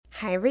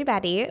Hi,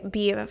 everybody.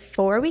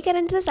 Before we get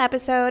into this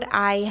episode,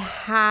 I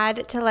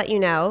had to let you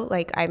know,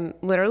 I'm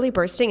literally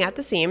bursting at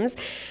the seams,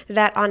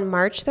 that on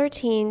March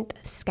 13th,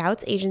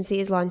 Scouts Agency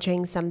is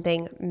launching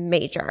something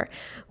major.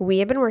 We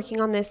have been working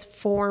on this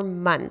for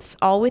months,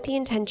 all with the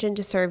intention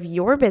to serve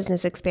your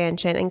business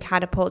expansion and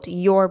catapult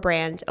your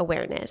brand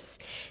awareness.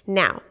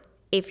 Now,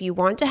 if you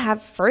want to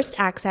have first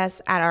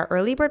access at our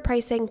early bird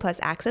pricing plus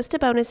access to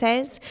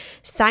bonuses,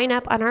 sign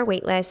up on our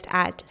waitlist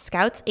at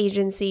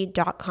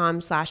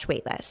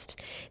scoutsagency.com/waitlist.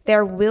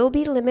 There will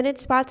be limited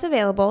spots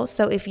available,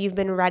 so if you've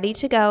been ready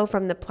to go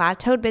from the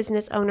plateaued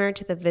business owner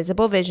to the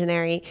visible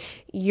visionary,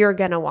 you're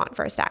going to want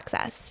first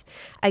access.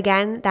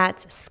 Again,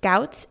 that's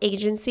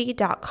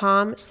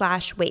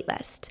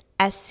scoutsagency.com/waitlist.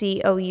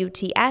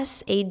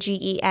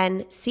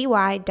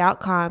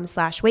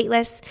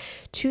 scoutsagency.com/waitlist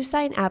to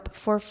sign up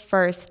for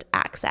first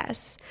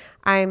access.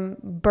 I'm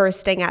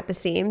bursting at the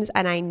seams,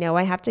 and I know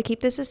I have to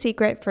keep this a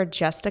secret for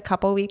just a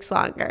couple weeks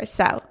longer,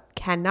 so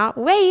cannot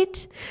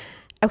wait.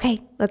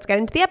 Okay, let's get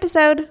into the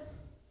episode.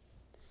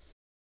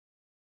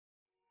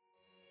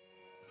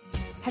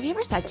 Have you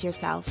ever said to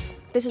yourself,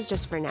 this is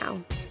just for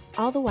now,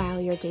 all the while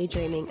you're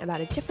daydreaming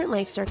about a different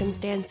life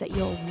circumstance that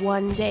you'll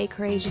one day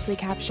courageously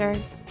capture?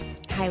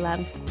 Hi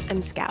loves,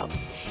 I'm Scout,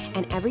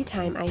 and every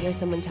time I hear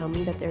someone tell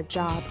me that their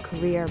job,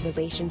 career,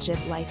 relationship,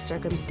 life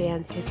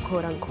circumstance is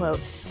quote unquote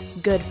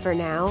good for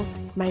now,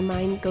 my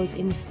mind goes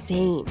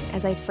insane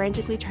as I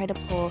frantically try to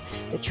pull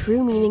the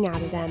true meaning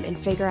out of them and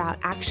figure out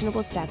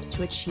actionable steps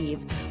to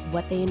achieve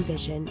what they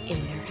envision in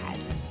their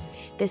head.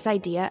 This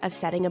idea of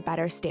setting a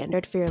better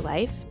standard for your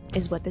life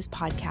is what this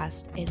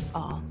podcast is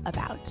all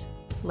about.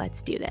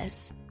 Let's do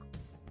this.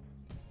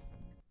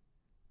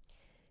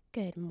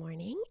 Good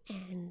morning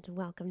and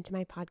welcome to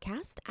my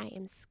podcast. I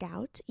am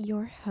Scout,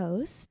 your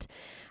host.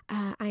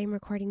 I am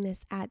recording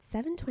this at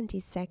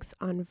 7:26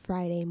 on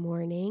Friday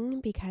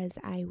morning because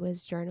I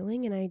was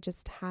journaling and I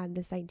just had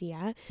this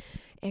idea.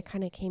 It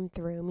kind of came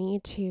through me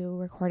to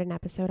record an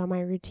episode on my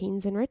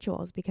routines and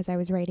rituals because I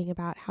was writing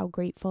about how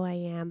grateful I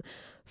am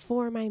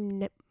for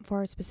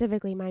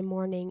specifically my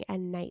morning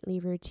and nightly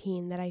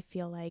routine that I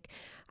feel like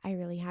I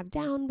really have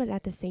down, but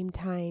at the same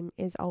time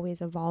is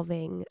always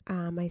evolving.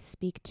 I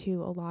speak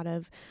to a lot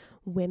of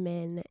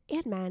women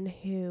and men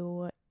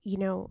who,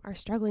 are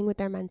struggling with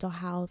their mental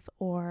health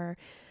or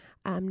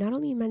not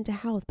only mental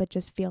health, but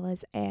just feel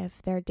as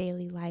if their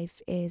daily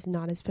life is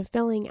not as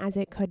fulfilling as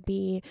it could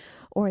be,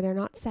 or they're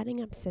not setting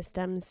up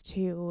systems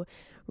to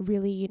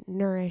really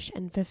nourish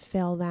and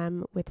fulfill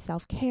them with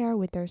self-care,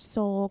 with their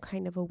soul,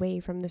 kind of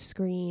away from the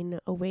screen,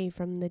 away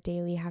from the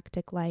daily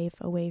hectic life,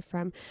 away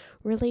from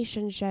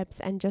relationships,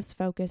 and just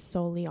focus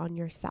solely on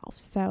yourself.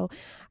 So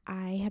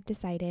I have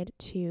decided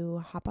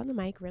to hop on the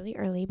mic really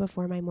early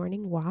before my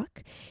morning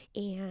walk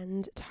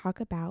and talk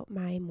about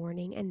my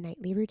morning and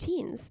nightly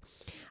routines.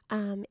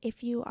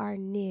 If you are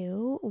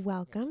new,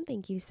 welcome.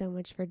 Thank you so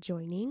much for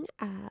joining.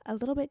 A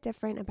little bit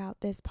different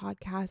about this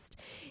podcast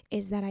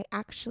is that I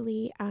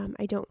actually,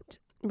 I don't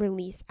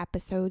release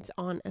episodes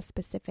on a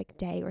specific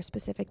day or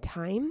specific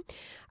time.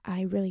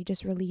 I really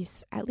just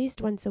release at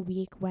least once a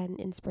week when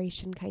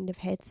inspiration kind of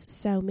hits.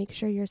 So make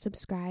sure you're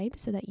subscribed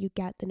so that you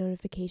get the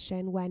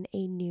notification when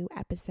a new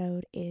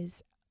episode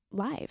is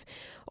live,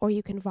 or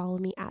you can follow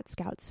me at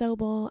Scout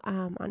Sobel.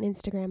 On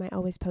Instagram, I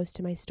always post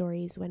to my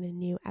stories when a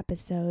new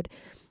episode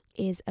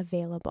is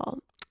available.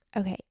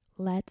 Okay,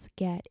 let's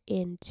get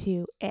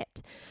into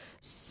it.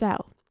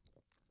 So,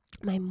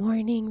 my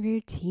morning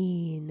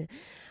routine.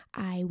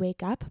 I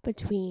wake up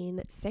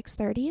between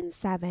 6:30 and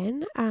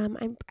 7.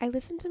 I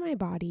listen to my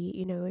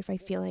body. If I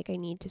feel like I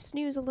need to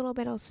snooze a little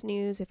bit, I'll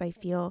snooze. If I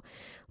feel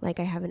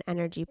like I have an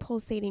energy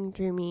pulsating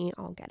through me,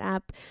 I'll get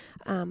up.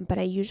 But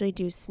I usually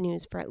do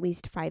snooze for at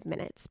least 5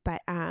 minutes.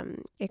 But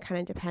it kind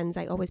of depends.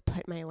 I always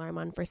put my alarm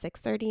on for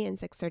 6:30 and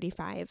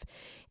 6:35,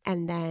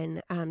 and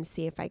then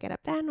see if I get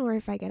up then or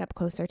if I get up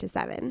closer to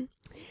 7.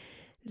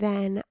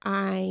 Then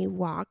I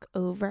walk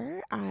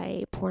over,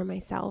 I pour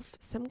myself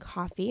some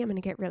coffee. I'm going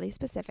to get really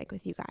specific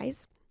with you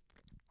guys.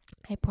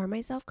 I pour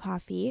myself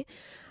coffee.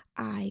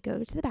 I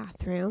go to the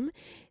bathroom.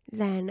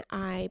 Then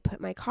I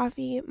put my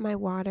coffee, my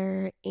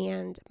water,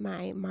 and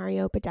my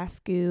Mario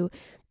Badescu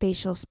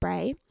facial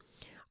spray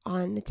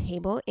on the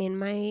table in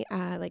my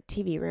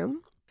TV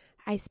room.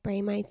 I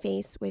spray my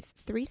face with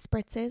 3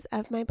 spritzes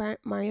of my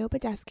Mario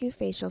Badescu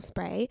facial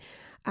spray.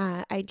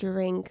 I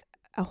drink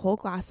a whole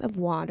glass of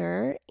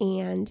water,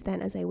 and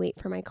then as I wait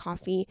for my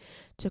coffee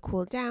to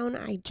cool down,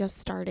 I just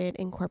started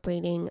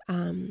incorporating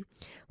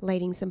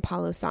lighting some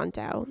Palo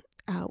Santo,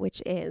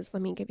 which is,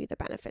 let me give you the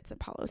benefits of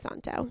Palo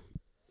Santo.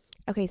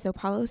 Okay, so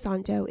Palo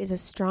Santo is a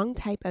strong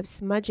type of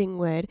smudging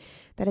wood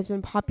that has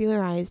been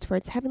popularized for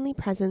its heavenly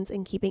presence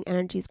in keeping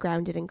energies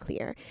grounded and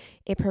clear.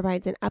 It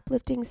provides an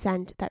uplifting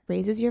scent that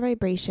raises your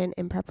vibration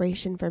in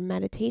preparation for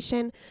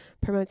meditation,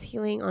 promotes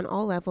healing on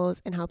all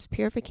levels, and helps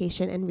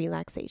purification and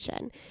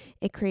relaxation.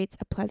 It creates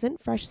a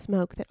pleasant, fresh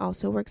smoke that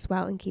also works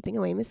well in keeping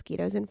away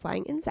mosquitoes and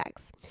flying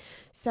insects.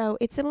 So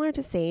it's similar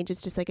to sage,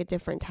 it's just like a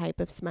different type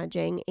of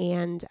smudging,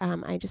 and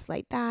I just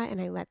light that,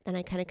 and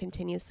I kind of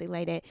continuously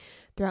light it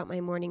throughout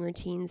my morning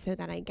routine so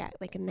that I get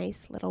like a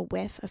nice little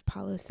whiff of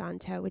Palo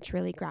Santo, which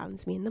really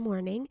grounds me in the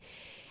morning.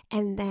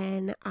 And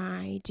then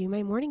I do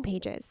my morning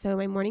pages. So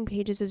my morning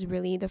pages is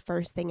really the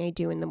first thing I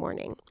do in the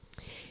morning.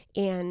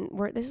 And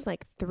this is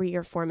like 3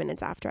 or 4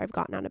 minutes after I've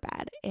gotten out of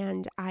bed.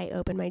 And I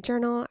open my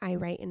journal. I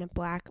write in a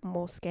black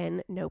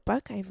moleskin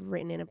notebook. I've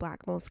written in a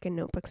black moleskin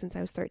notebook since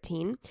I was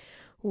 13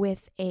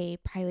 with a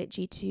Pilot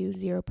G2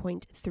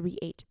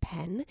 0.38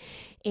 pen.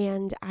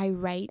 And I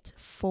write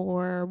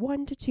for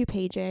 1 to 2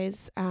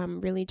 pages,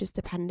 really just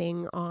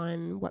depending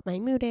on what my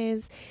mood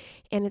is.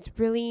 And it's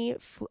really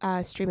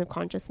stream of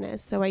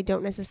consciousness. So I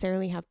don't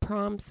necessarily have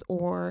prompts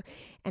or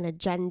an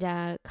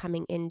agenda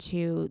coming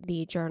into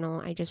the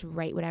journal. I just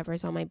write whatever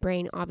is on my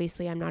brain.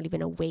 Obviously, I'm not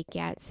even awake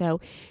yet.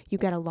 So you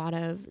get a lot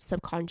of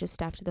subconscious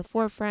stuff to the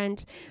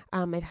forefront.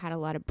 I've had a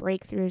lot of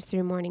breakthroughs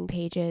through morning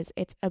pages.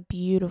 It's a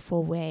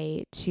beautiful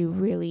way to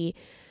really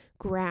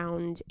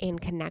ground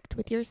and connect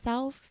with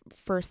yourself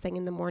first thing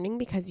in the morning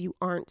because you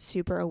aren't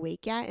super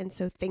awake yet. And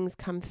so things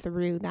come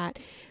through that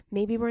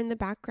maybe were in the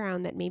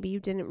background that maybe you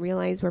didn't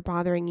realize were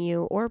bothering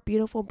you, or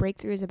beautiful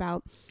breakthroughs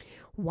about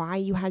why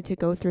you had to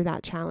go through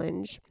that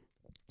challenge.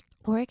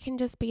 Or it can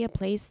just be a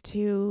place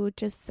to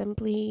just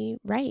simply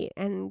write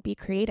and be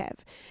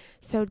creative.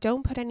 So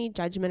don't put any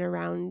judgment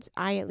around,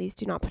 I at least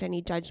do not put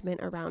any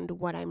judgment around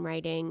what I'm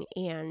writing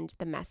and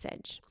the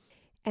message.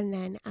 And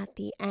then at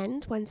the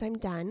end, once I'm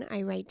done,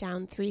 I write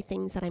down 3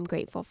 things that I'm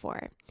grateful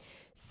for.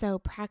 So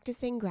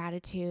practicing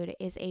gratitude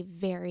is a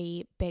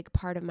very big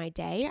part of my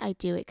day. I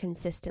do it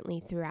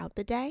consistently throughout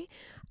the day.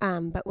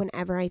 But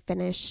whenever I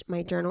finish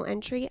my journal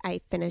entry,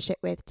 I finish it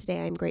with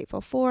today I'm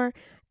grateful for,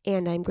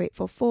 and I'm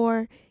grateful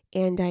for,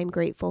 and I'm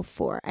grateful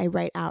for. I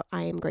write out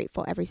I am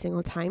grateful every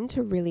single time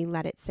to really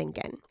let it sink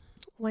in.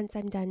 Once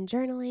I'm done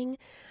journaling,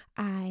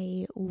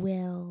 I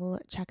will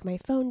check my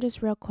phone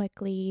just real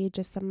quickly,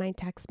 just some of my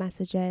text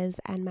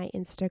messages and my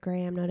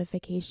Instagram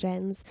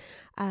notifications.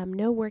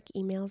 No work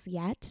emails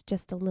yet,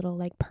 just a little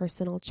like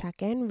personal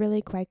check-in,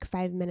 really quick,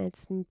 5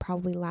 minutes,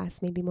 probably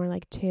lasts maybe more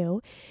like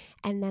 2.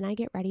 And then I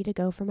get ready to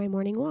go for my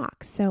morning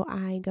walk. So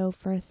I go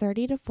for a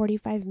 30 to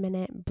 45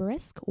 minute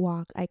brisk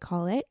walk, I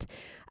call it,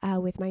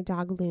 with my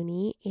dog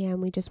Looney.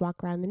 And we just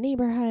walk around the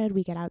neighborhood.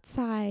 We get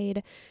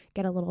outside,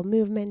 get a little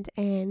movement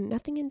in,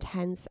 nothing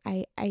intense.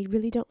 I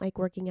really don't like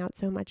working out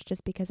so much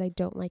just because I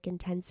don't like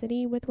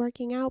intensity with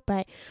working out.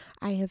 But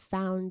I have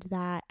found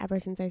that ever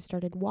since I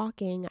started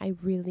walking, I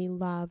really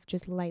love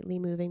just lightly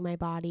moving my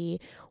body,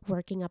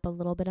 working up a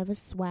little bit of a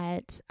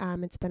sweat.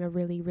 It's been a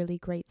really, really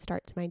great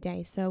start to my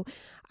day. So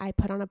I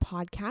put on a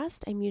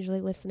podcast. I'm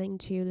usually listening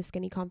to The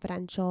Skinny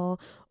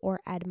Confidential or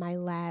Ed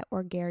Milet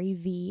or Gary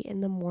Vee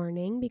in the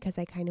morning because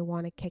I kind of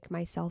want to kick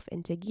myself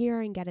into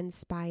gear and get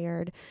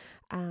inspired.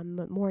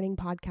 Morning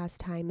podcast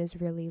time is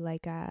really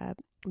like a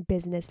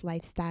business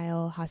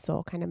lifestyle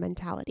hustle kind of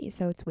mentality.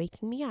 So it's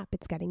waking me up.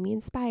 It's getting me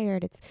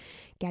inspired. It's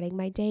getting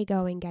my day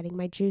going, getting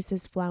my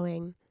juices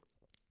flowing.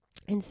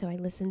 And so I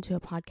listen to a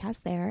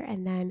podcast there.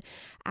 And then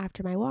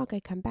after my walk,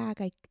 I come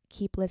back. I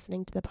keep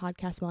listening to the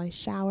podcast while I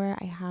shower.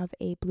 I have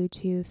a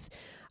Bluetooth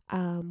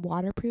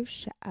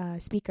waterproof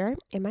speaker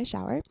in my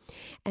shower.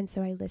 And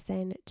so I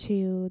listen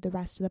to the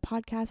rest of the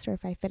podcast, or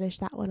if I finish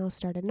that one, I'll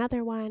start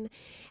another one.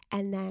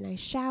 And then I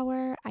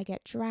shower, I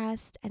get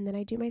dressed, and then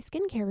I do my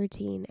skincare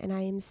routine. And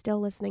I am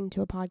still listening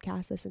to a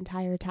podcast this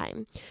entire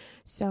time.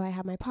 So I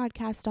have my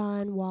podcast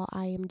on while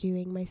I am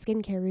doing my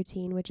skincare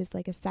routine, which is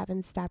like a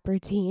 7-step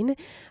routine.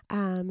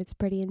 It's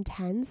pretty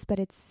intense, but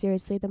it's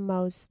seriously the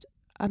most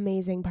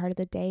amazing part of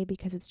the day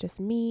because it's just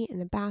me in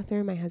the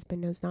bathroom. My husband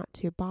knows not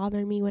to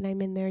bother me when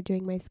I'm in there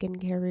doing my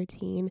skincare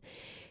routine.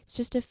 It's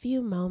just a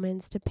few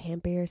moments to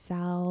pamper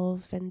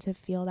yourself and to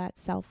feel that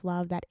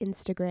self-love, that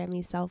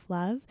Instagram-y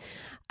self-love.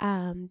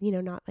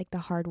 Not like the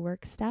hard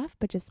work stuff,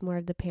 but just more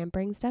of the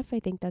pampering stuff. I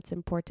think that's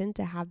important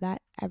to have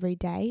that every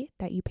day,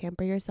 that you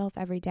pamper yourself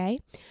every day.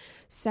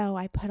 So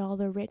I put all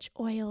the rich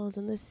oils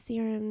and the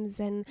serums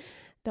and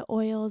the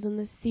oils and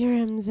the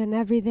serums and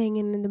everything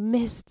and the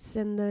mists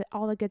and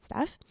all the good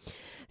stuff.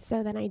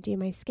 So then I do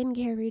my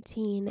skincare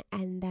routine,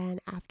 and then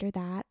after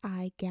that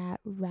I get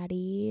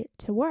ready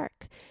to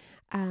work.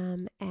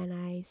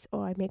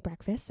 I make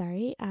breakfast,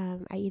 I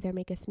either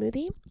make a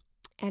smoothie,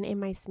 and in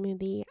my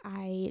smoothie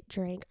I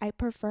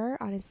prefer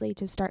honestly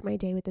to start my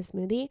day with a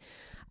smoothie.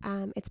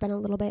 It's been a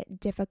little bit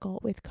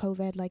difficult with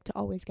COVID, like to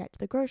always get to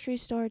the grocery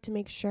store to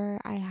make sure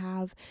I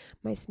have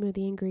my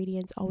smoothie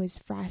ingredients always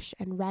fresh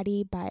and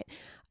ready. But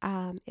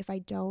if I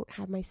don't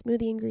have my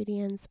smoothie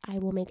ingredients, I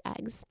will make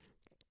eggs.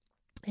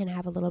 and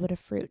have a little bit of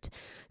fruit.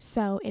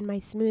 So in my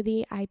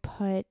smoothie, I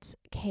put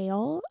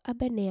kale, a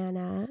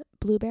banana,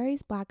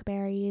 blueberries,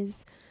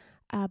 blackberries,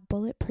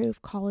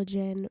 bulletproof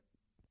collagen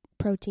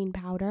protein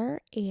powder,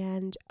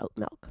 and oat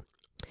milk,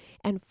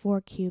 and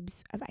 4 ice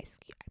cubes.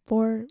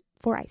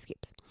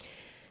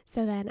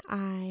 So then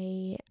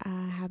I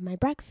have my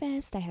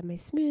breakfast, I have my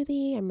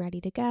smoothie, I'm ready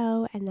to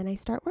go, and then I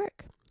start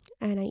work.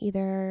 And I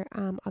either,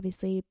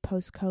 obviously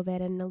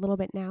post-COVID and a little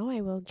bit now,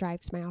 I will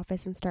drive to my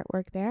office and start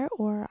work there,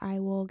 or I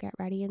will get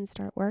ready and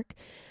start work.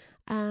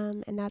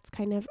 And that's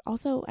kind of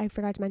also, I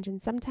forgot to mention,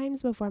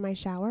 sometimes before my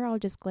shower, I'll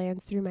just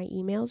glance through my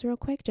emails real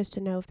quick just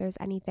to know if there's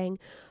anything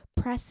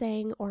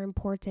pressing or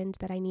important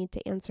that I need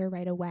to answer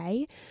right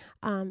away.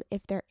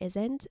 If there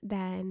isn't,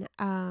 then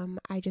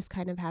I just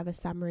kind of have a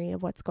summary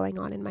of what's going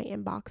on in my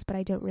inbox, but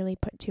I don't really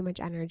put too much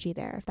energy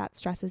there. If that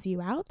stresses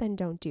you out, then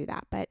don't do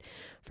that. But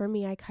for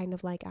me, I kind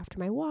of like, after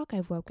my walk,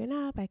 I've woken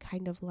up, I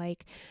kind of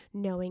like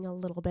knowing a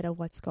little bit of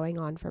what's going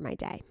on for my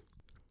day.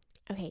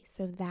 Okay,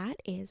 so that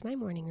is my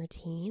morning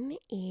routine.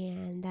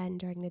 And then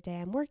during the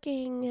day I'm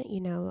working,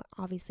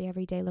 obviously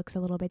every day looks a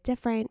little bit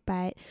different,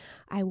 but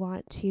I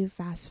want to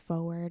fast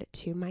forward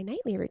to my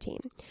nightly routine.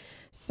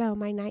 So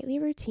my nightly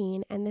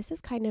routine, and this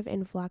is kind of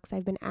in flux.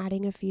 I've been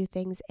adding a few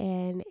things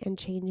in and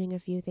changing a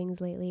few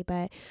things lately,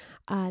 but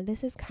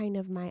this is kind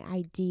of my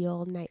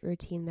ideal night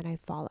routine that I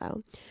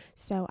follow.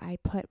 So I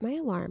put my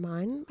alarm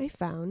on my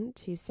phone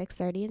to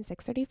 6:30 and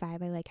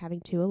 6:35. I like having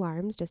 2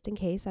 alarms just in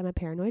case. I'm a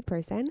paranoid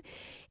person,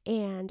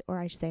 or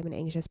I should say I'm an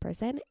anxious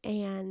person.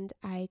 And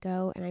I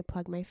go and I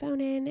plug my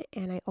phone in,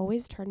 and I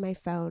always turn my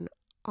phone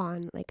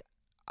on like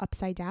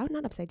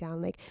not upside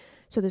down, like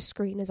so the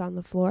screen is on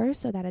the floor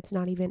so that it's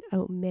not even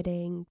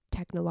emitting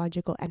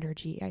technological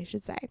energy, I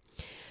should say.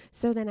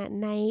 So then at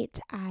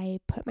night, I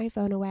put my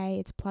phone away,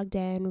 it's plugged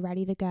in,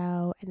 ready to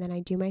go, and then I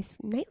do my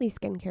nightly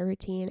skincare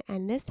routine,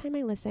 and this time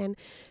I listen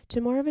to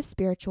more of a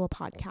spiritual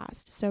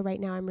podcast. So right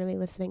now I'm really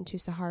listening to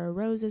Sahara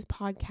Rose's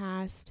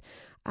podcast,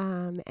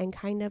 and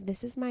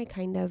this is my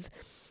kind of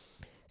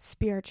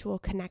spiritual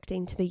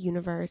connecting to the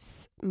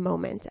universe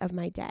moment of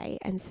my day.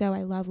 And so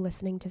I love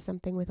listening to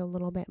something with a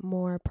little bit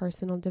more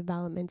personal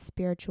development,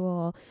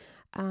 spiritual,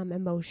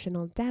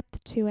 emotional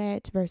depth to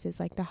it versus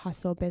like the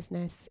hustle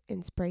business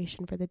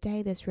inspiration for the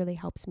day. This really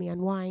helps me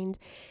unwind.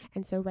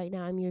 And so right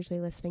now I'm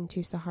usually listening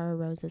to Sahara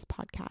Rose's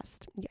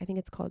podcast. I think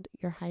it's called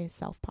Your Highest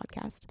Self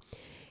podcast.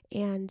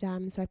 And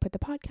so I put the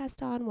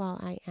podcast on while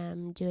I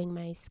am doing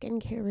my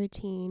skincare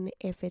routine.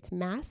 If it's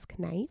mask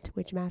night,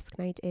 which mask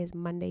night is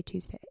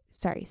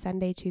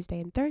Sunday, Tuesday,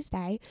 and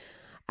Thursday,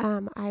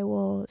 I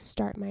will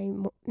start my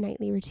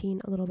nightly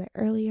routine a little bit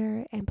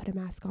earlier and put a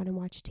mask on and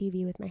watch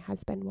TV with my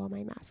husband while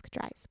my mask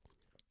dries.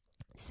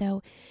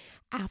 So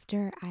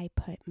after I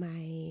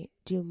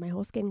do my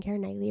whole skincare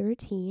nightly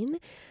routine,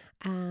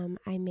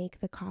 I make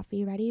the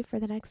coffee ready for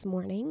the next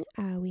morning.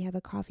 We have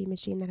a coffee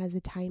machine that has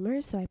a timer,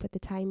 so I put the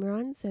timer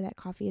on so that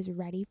coffee is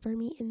ready for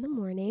me in the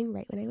morning,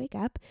 right when I wake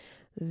up.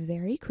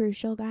 Very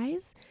crucial,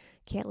 guys.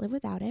 Can't live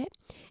without it.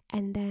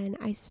 And then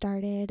I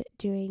started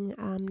doing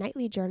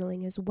nightly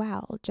journaling as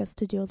well, just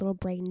to do a little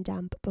brain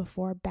dump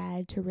before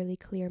bed to really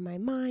clear my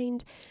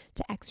mind,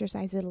 to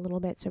exercise it a little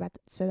bit so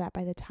that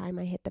by the time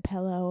I hit the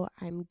pillow,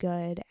 I'm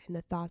good and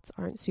the thoughts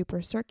aren't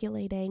super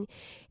circulating.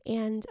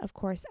 And of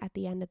course, at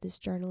the end of this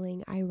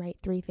journaling, I write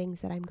 3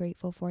 things that I'm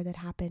grateful for that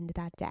happened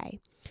that day.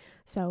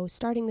 So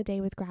starting the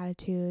day with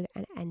gratitude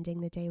and ending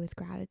the day with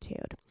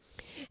gratitude.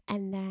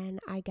 And then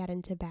I get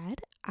into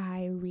bed.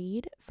 I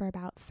read for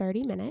about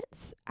 30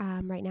 minutes.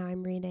 Right now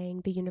I'm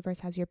reading The Universe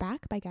Has Your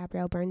Back by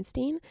Gabrielle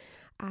Bernstein.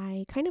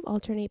 I kind of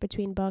alternate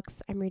between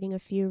books. I'm reading a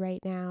few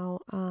right now.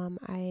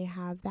 I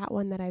have that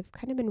one that I've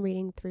kind of been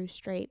reading through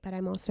straight, but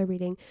I'm also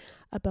reading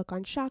a book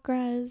on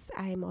chakras.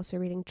 I'm also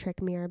reading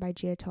Trick Mirror by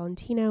Gia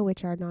Tolentino,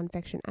 which are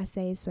nonfiction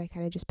essays. So I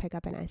kind of just pick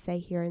up an essay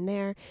here and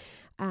there.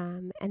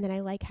 And then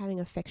I like having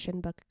a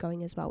fiction book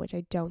going as well, which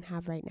I don't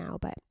have right now,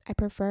 but I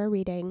prefer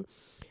reading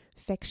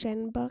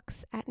fiction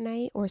books at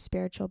night or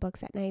spiritual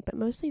books at night, but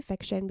mostly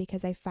fiction,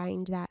 because I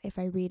find that if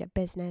I read a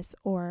business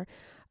or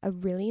a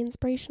really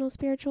inspirational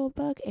spiritual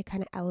book, it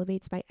kind of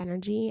elevates my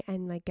energy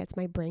and like gets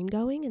my brain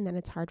going, and then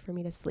it's hard for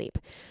me to sleep.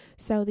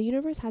 So The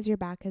Universe Has Your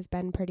Back has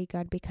been pretty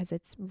good because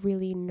it's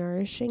really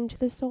nourishing to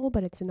the soul,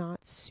 but it's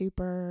not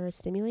super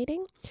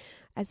stimulating.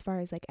 As far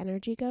as like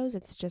energy goes,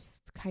 it's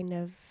just kind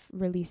of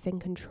releasing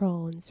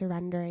control and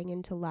surrendering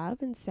into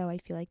love. And so I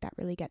feel like that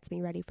really gets me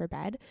ready for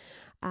bed.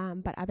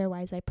 But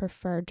otherwise, I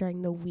prefer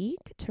during the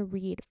week to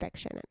read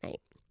fiction at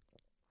night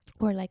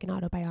or like an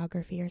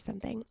autobiography or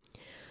something.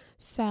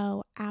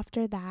 So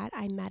after that,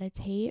 I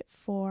meditate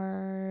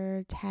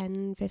for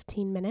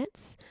 10-15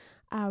 minutes.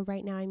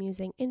 Right now I'm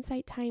using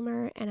Insight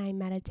Timer, and I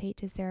meditate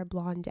to Sarah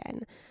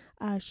Blondin.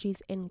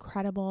 She's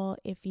incredible.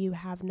 If you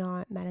have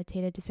not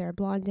meditated to Sarah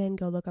Blondin,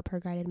 go look up her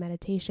guided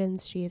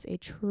meditations. She is a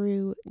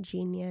true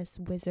genius,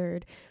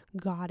 wizard,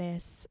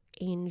 goddess,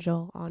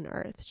 angel on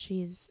earth.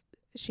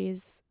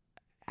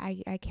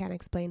 I can't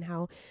explain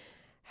how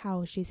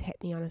she's hit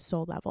me on a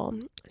soul level.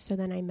 So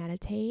then I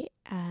meditate,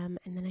 and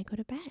then I go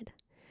to bed.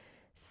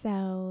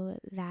 So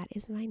that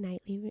is my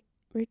nightly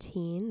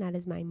routine. That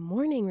is my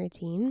morning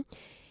routine.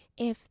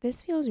 If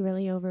this feels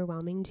really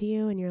overwhelming to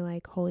you and you're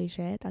like, holy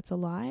shit, that's a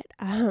lot,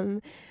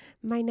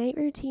 my night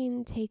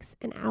routine takes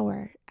an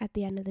hour at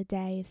the end of the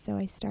day. So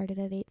I started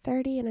at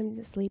 8:30 and I'm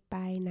asleep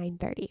by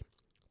 9:30.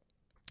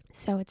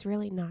 So it's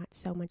really not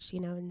so much,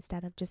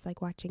 instead of just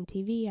like watching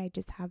TV, I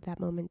just have that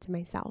moment to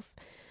myself.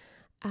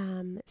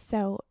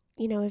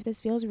 If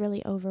this feels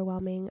really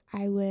overwhelming,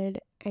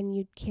 and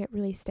you can't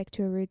really stick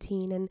to a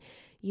routine and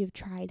you've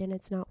tried and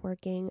it's not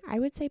working, I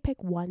would say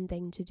pick one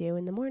thing to do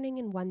in the morning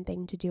and one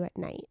thing to do at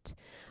night.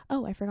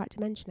 Oh, I forgot to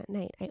mention at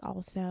night, I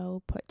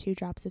also put 2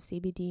 drops of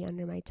CBD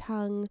under my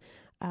tongue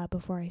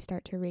before I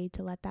start to read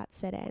to let that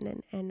sit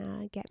in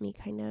and get me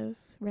kind of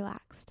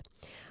relaxed.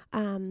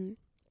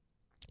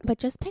 But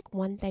just pick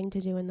one thing to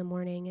do in the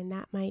morning, and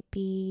that might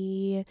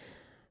be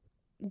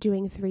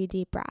doing 3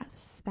 deep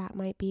breaths. That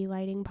might be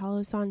lighting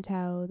Palo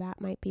Santo. That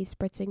might be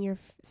spritzing your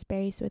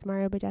space with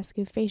Mario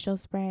Badescu facial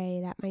spray.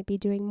 That might be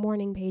doing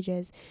morning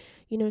pages.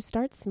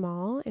 Start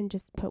small and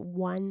just put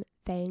one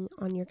thing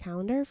on your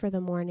calendar for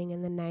the morning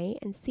and the night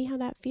and see how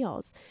that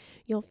feels.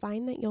 You'll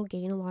find that you'll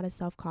gain a lot of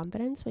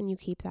self-confidence when you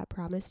keep that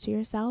promise to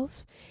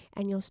yourself,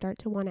 and you'll start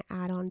to want to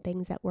add on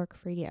things that work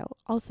for you.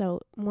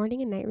 Also,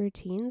 morning and night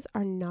routines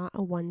are not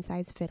a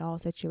one-size-fits-all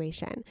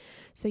situation.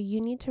 So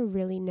you need to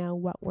really know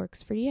what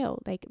works for you.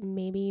 Like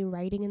maybe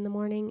writing in the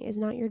morning is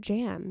not your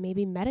jam.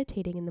 Maybe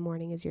meditating in the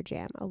morning is your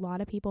jam. A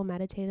lot of people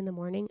meditate in the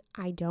morning.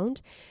 I don't,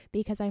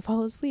 because I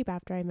fall asleep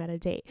after I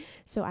meditate.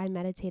 So I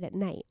meditate at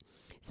night.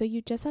 So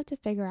you just have to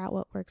figure out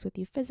what works with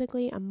you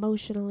physically,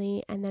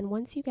 emotionally, and then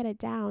once you get it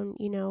down,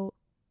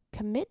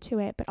 commit to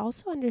it, but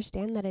also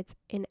understand that it's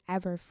in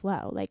ever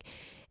flow. Like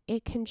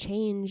it can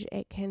change,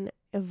 it can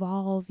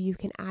evolve, you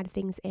can add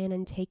things in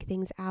and take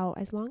things out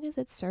as long as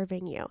it's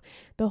serving you.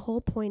 The whole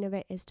point of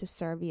it is to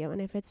serve you.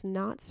 And if it's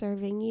not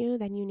serving you,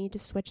 then you need to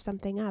switch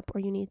something up or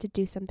you need to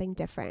do something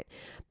different.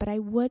 But I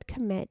would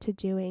commit to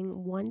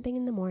doing one thing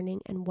in the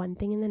morning and one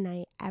thing in the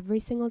night every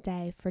single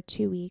day for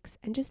 2 weeks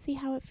and just see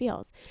how it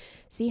feels.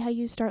 See how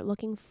you start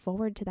looking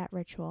forward to that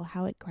ritual,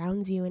 how it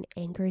grounds you and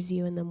anchors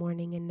you in the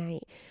morning and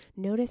night.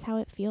 Notice how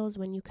it feels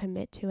when you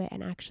commit to it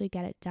and actually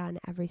get it done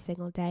every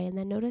single day. And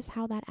then notice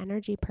how that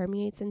energy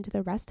permeates into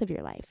the rest of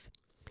your life.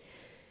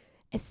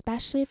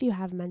 Especially if you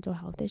have mental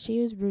health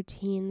issues,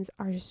 routines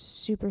are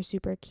super,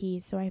 super key.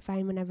 So I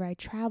find whenever I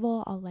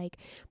travel, I'll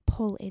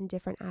pull in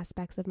different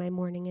aspects of my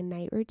morning and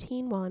night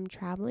routine while I'm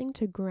traveling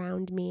to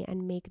ground me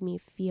and make me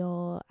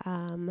feel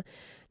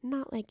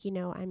not like,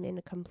 I'm in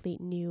a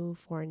complete new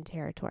foreign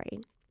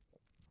territory.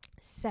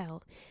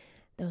 So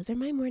those are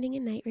my morning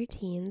and night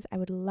routines. I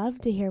would love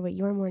to hear what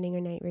your morning or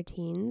night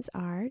routines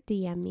are.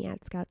 DM me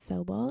at Scout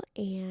Sobel,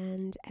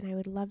 and I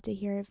would love to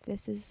hear if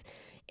this is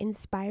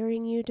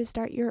inspiring you to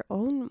start your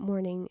own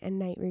morning and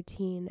night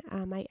routine.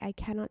 I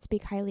cannot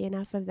speak highly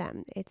enough of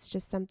them. It's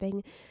just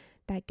something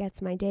that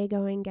gets my day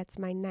going, gets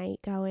my night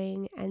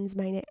going, ends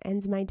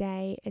my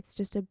day. It's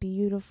just a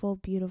beautiful,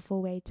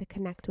 beautiful way to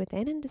connect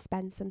within and to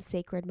spend some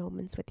sacred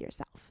moments with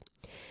yourself.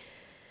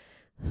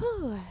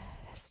 Whew.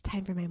 It's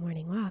time for my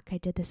morning walk. I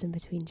did this in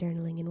between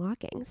journaling and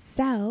walking.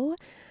 So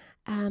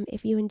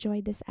if you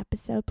enjoyed this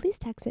episode, please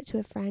text it to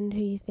a friend who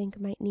you think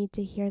might need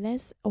to hear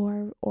this,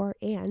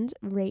 and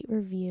rate,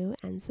 review,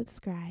 and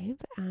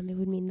subscribe. It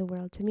would mean the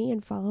world to me,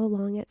 and follow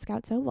along at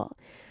Scout Sobel.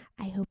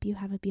 I hope you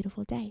have a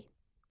beautiful day.